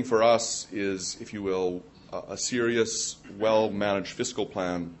important thing for us is, if you will, a serious, well-managed fiscal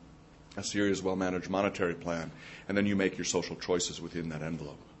plan, a serious, well-managed monetary plan, and then you make your social choices within that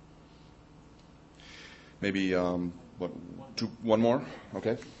envelope. Maybe one more?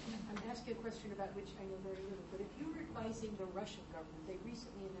 Okay. I'm asking a question about which I know very little, but if you criticizing the Russian government. They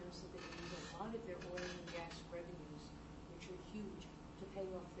recently announced that they would use a lot of their oil and gas revenues, which are huge, to pay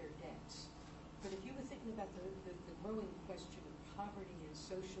off their debts. But if you were thinking about the growing question of poverty and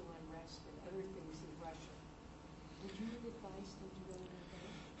social unrest and other things in Russia, would you advise them to go in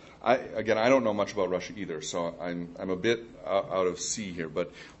that way? I don't know much about Russia either, so I'm a bit out of sea here.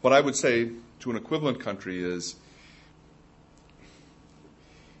 But what I would say to an equivalent country is,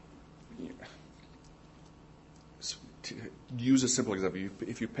 to use a simple example,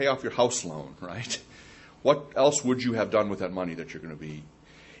 if you pay off your house loan, right, what else would you have done with that money that you're going to be?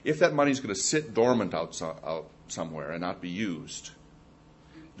 If that money is going to sit dormant out somewhere and not be used,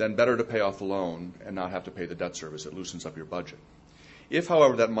 then better to pay off the loan and not have to pay the debt service. It loosens up your budget. If,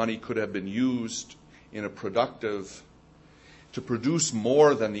 however, that money could have been used in a productive, to produce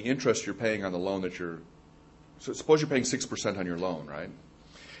more than the interest you're paying on the loan so suppose you're paying 6% on your loan, right?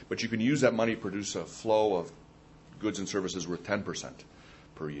 But you can use that money to produce a flow of goods and services worth 10%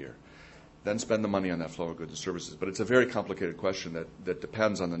 per year. Then spend the money on that flow of goods and services. But it's a very complicated question that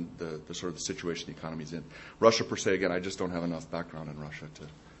depends on the sort of the situation the economy's in. Russia, per se, again, I just don't have enough background in Russia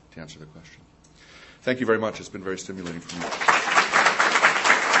to answer the question. Thank you very much. It's been very stimulating for me.